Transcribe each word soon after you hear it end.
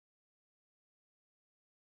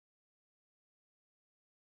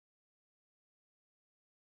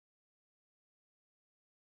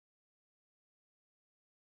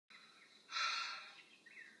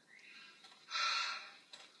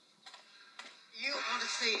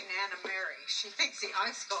seen Anna Mary. She thinks the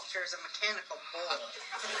ice sculpture is a mechanical bull. No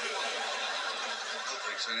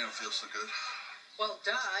thanks, I don't feel so good. Well,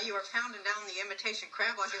 duh. You were pounding down the imitation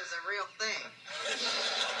crab like it was a real thing.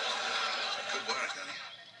 Good work, honey.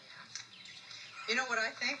 You know what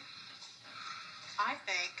I think? I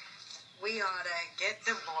think we ought to get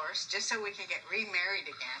divorced just so we can get remarried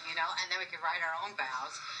again, you know, and then we can write our own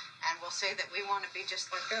vows, and we'll say that we want to be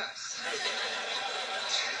just like us.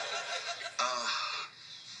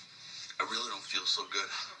 I really don't feel so good.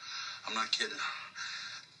 I'm not kidding.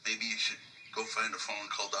 Maybe you should go find a phone and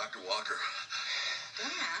call Dr. Walker.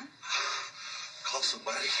 Dan? Call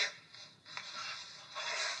somebody.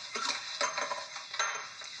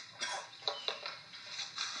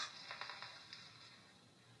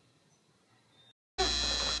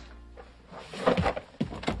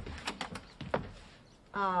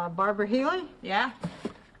 Barbara Healy? Yeah?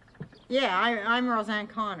 Yeah, I'm Roseanne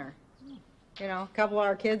Connor. You know, a couple of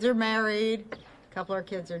our kids are married, a couple of our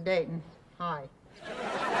kids are dating. Hi.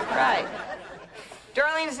 Right.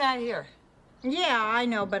 Darlene's not here. Yeah, I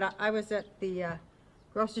know, but I was at the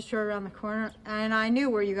grocery store around the corner, and I knew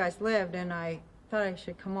where you guys lived, and I thought I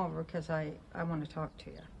should come over because I want to talk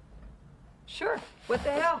to you. Sure. What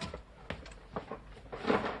the hell?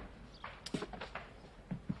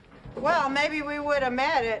 Well, maybe we would have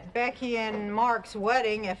met at Becky and Mark's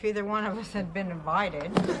wedding if either one of us had been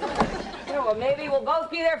invited. Yeah, well, maybe we'll both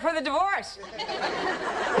be there for the divorce.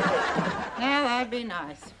 Yeah, that'd be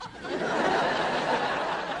nice.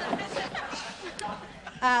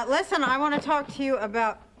 Listen, I want to talk to you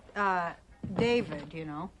about David, you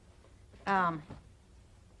know. I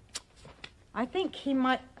think he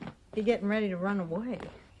might be getting ready to run away.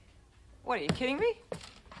 What, are you kidding me?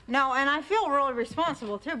 No, and I feel really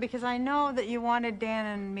responsible, too, because I know that you wanted Dan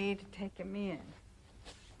and me to take him in.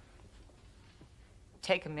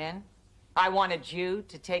 Take him in? I wanted you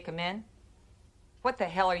to take him in? What the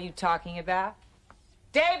hell are you talking about?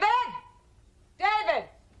 David! David!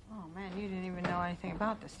 Oh, man, you didn't even know anything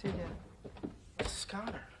about this, did you? Mrs.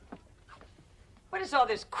 Connor. What is all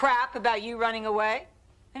this crap about you running away?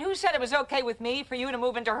 And who said it was okay with me for you to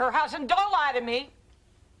move into her house? And don't lie to me!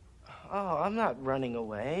 Oh, I'm not running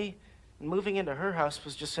away. Moving into her house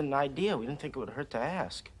was just an idea. We didn't think it would hurt to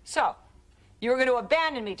ask. So, you were going to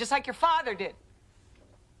abandon me, just like your father did.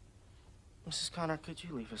 Mrs. Connor, could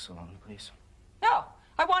you leave us alone, please? No,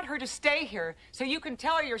 I want her to stay here so you can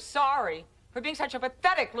tell her you're sorry for being such a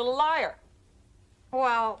pathetic little liar.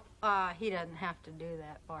 Well, he doesn't have to do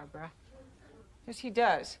that, Barbara. Yes, he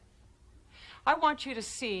does. I want you to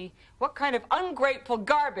see what kind of ungrateful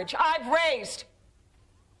garbage I've raised.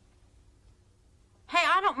 Hey,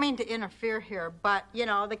 I don't mean to interfere here, but, you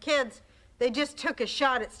know, the kids, they just took a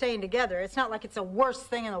shot at staying together. It's not like it's the worst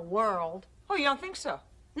thing in the world. Oh, you don't think so?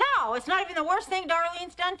 No, it's not even the worst thing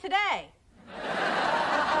Darlene's done today.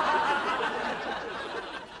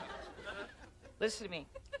 Listen to me.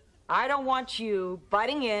 I don't want you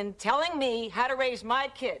butting in, telling me how to raise my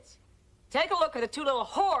kids. Take a look at the two little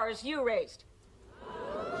whores you raised.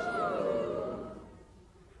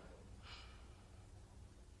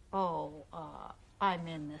 Oh, I'm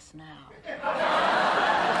in this now.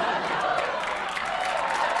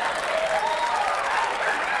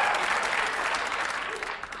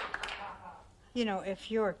 You know,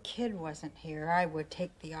 if your kid wasn't here, I would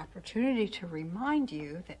take the opportunity to remind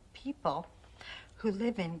you that people who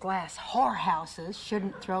live in glass whorehouses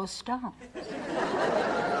shouldn't throw stones.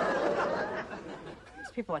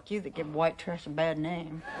 It's people like you that give white trash a bad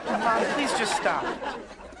name. Mom, please just stop.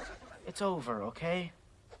 It's over, okay?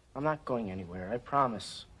 I'm not going anywhere, I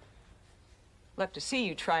promise. Love to see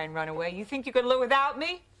you try and run away. You think you could live without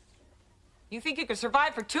me? You think you could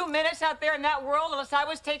survive for 2 minutes out there in that world unless I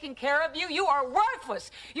was taking care of you? You are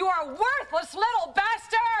worthless. You are a worthless little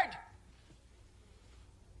bastard!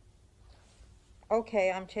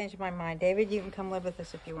 Okay, I'm changing my mind. David, you can come live with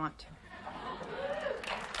us if you want to.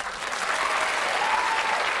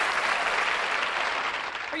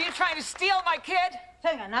 Are you trying to steal my kid? It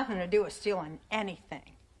ain't got nothing to do with stealing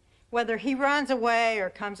anything. Whether he runs away or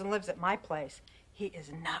comes and lives at my place, he is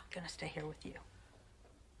not going to stay here with you.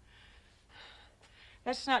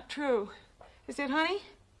 That's not true. Is it, honey?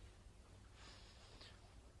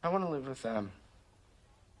 I want to live with them.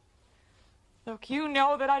 Look, you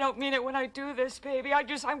know that I don't mean it when I do this, baby.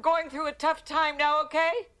 I'm going through a tough time now,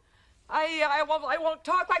 okay? I won't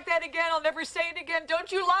talk like that again. I'll never say it again. Don't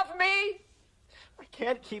you love me? I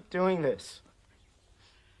can't keep doing this.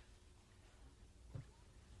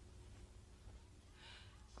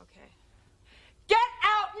 Okay. Get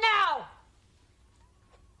out now!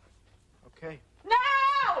 Okay.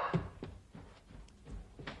 Now!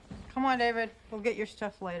 Come Come on, David. We'll get your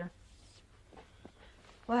stuff later.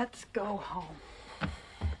 Let's go home.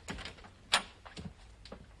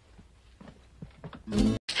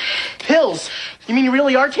 Pills? You mean you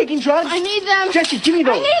really are taking drugs? I need them. Jesse, give me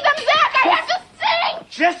those. I need them, Zach. I have to sing.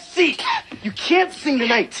 Jesse, you can't sing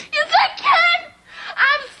tonight. Yes, I can.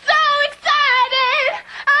 I'm so excited.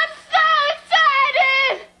 I'm so scared.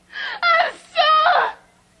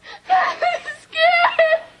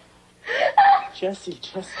 Jesse.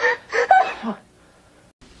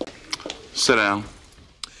 Sit down.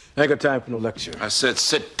 I ain't got time for no lecture. I said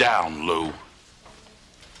sit down, Lou.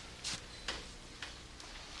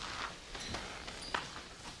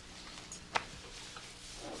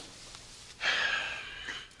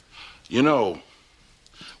 You know,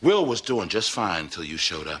 Will was doing just fine until you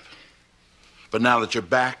showed up. But now that you're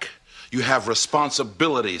back, you have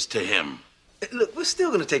responsibilities to him. Look, we're still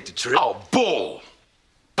gonna take the trip. Oh, bull!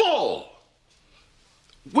 Bull!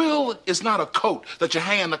 Will is not a coat that you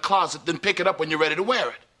hang in the closet, then pick it up when you're ready to wear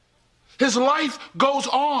it. His life goes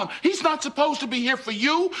on. He's not supposed to be here for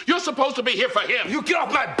you. You're supposed to be here for him. You get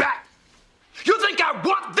off my back! You think I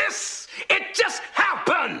want this? It just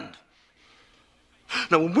happened!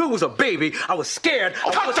 Now, when Will was a baby, I was scared.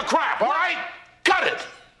 Cut the crap, all right? Cut it.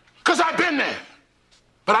 Because I've been there.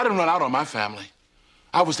 But I didn't run out on my family.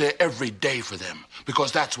 I was there every day for them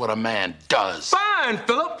because that's what a man does. Fine,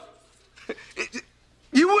 Philip.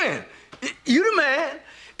 You win. You the man.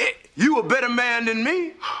 You a better man than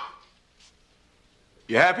me.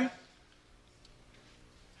 You happy?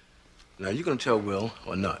 Now, you gonna tell Will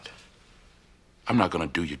or not? I'm not going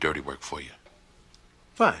to do your dirty work for you.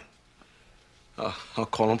 Fine. I'll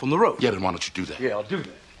call him from the road. Yeah, then why don't you do that? Yeah, I'll do that.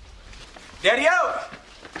 Daddy-o!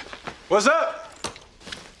 What's up?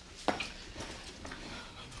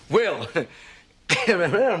 Will,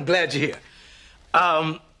 man, I'm glad you're here.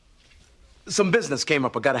 Some business came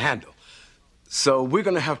up I gotta handle. So we're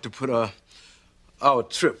gonna have to put our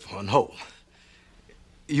trip on hold.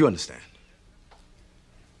 You understand?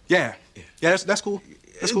 Yeah, that's cool.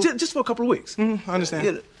 That's cool. Just for a couple of weeks. I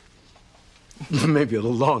understand. Yeah, maybe a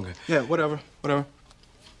little longer. Yeah, whatever.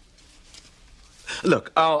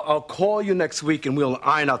 Look, I'll call you next week and we'll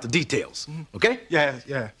iron out the details. Okay?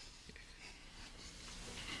 Yeah.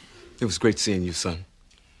 It was great seeing you, son.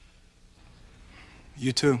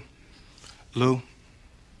 You too, Lou.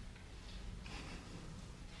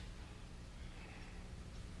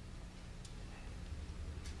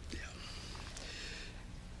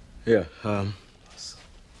 Yeah,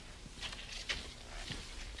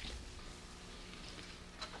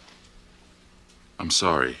 I'm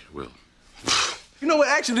sorry, Will. You know what?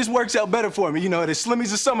 Actually, this works out better for me. You know, the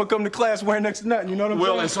Slimmies of summer come to class wearing next to nothing. You know what I'm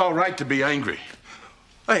saying? Will, it's all right to be angry.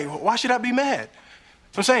 Hey, why should I be mad?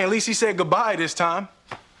 I'm saying, at least he said goodbye this time.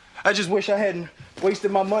 I just wish I hadn't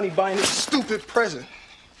wasted my money buying this stupid present.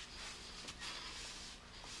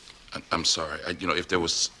 I'm sorry. If there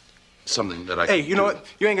was something that I Hey, could you know do- what?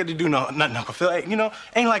 You ain't got to do nothing, Uncle Phil. Hey,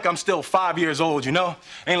 ain't like I'm still 5 years old, you know?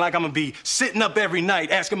 Ain't like I'm gonna be sitting up every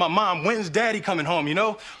night asking my mom, when's Daddy coming home, you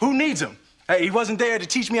know? Who needs him? Hey, he wasn't there to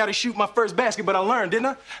teach me how to shoot my first basket, but I learned, didn't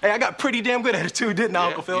I? Hey, I got pretty damn good at it too, didn't I, Yeah,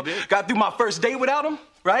 Uncle Phil? you did. Got through my first day without him,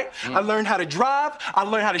 right? I learned how to drive, I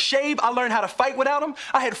learned how to shave, I learned how to fight without him.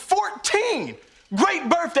 I had 14 great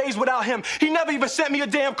birthdays without him. He never even sent me a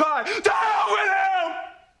damn card. To hell with him!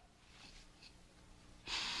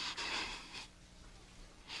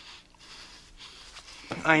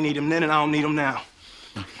 I ain't need him then and I don't need him now.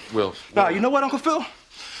 Will. Nah, you know what, Uncle Phil? I'm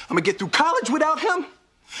gonna get through college without him.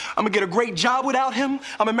 I'm gonna get a great job without him.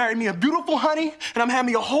 I'm gonna marry me a beautiful honey, and I'm gonna have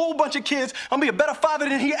me a whole bunch of kids. I'm gonna be a better father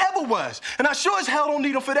than he ever was. And I sure as hell don't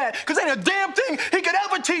need him for that, because ain't a damn thing he could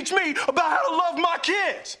ever teach me about how to love my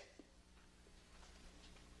kids.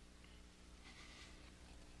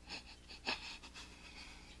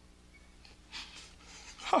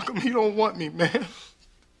 How come he don't want me, man?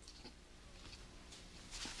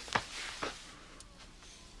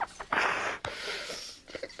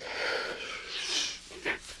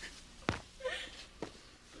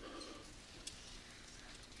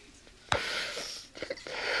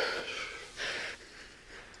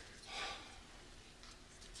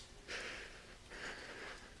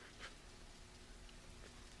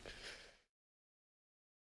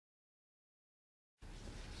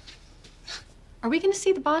 Are we going to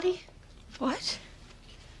see the body? What?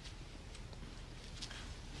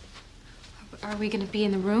 Are we going to be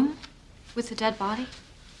in the room with the dead body?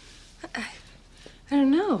 I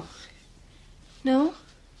don't know. No?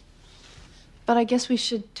 But I guess we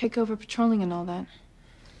should take over patrolling and all that.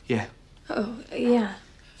 Yeah, Oh, yeah.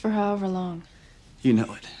 For however long. you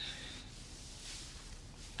know it.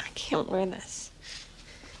 I can't wear this.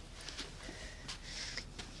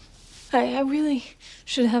 I really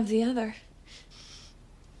should have the other.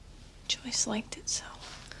 Joyce liked it so.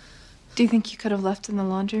 Do you think you could have left in the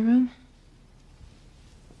laundry room?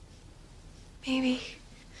 Maybe.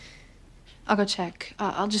 I'll go check.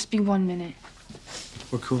 I'll just be 1 minute.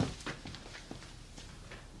 We're cool.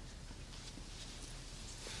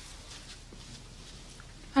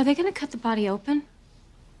 Are they gonna cut the body open?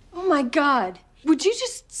 Oh my God. Would you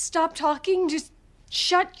just stop talking? Just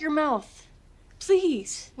shut your mouth.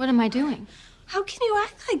 Please. What am I doing? How can you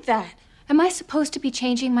act like that? Am I supposed to be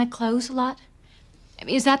changing my clothes a lot? I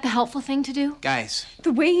mean, is that the helpful thing to do? Guys.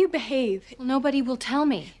 The way you behave. Well, nobody will tell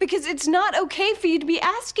me. Because it's not okay for you to be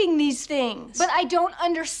asking these things. But I don't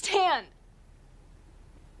understand.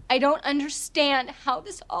 I don't understand how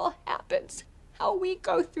this all happens. How we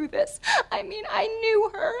go through this. I mean, I knew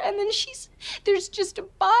her, and then there's just a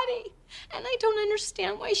body. And I don't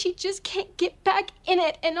understand why she just can't get back in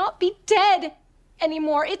it and not be dead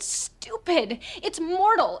anymore. It's stupid. It's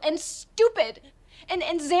mortal and stupid. And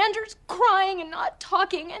Xander's crying and not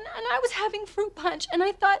talking, and I was having fruit punch, and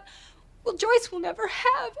I thought, well, Joyce will never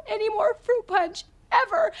have any more fruit punch,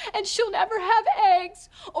 ever, and she'll never have eggs,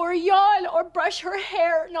 or yawn, or brush her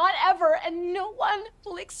hair, not ever, and no one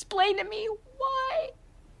will explain to me why.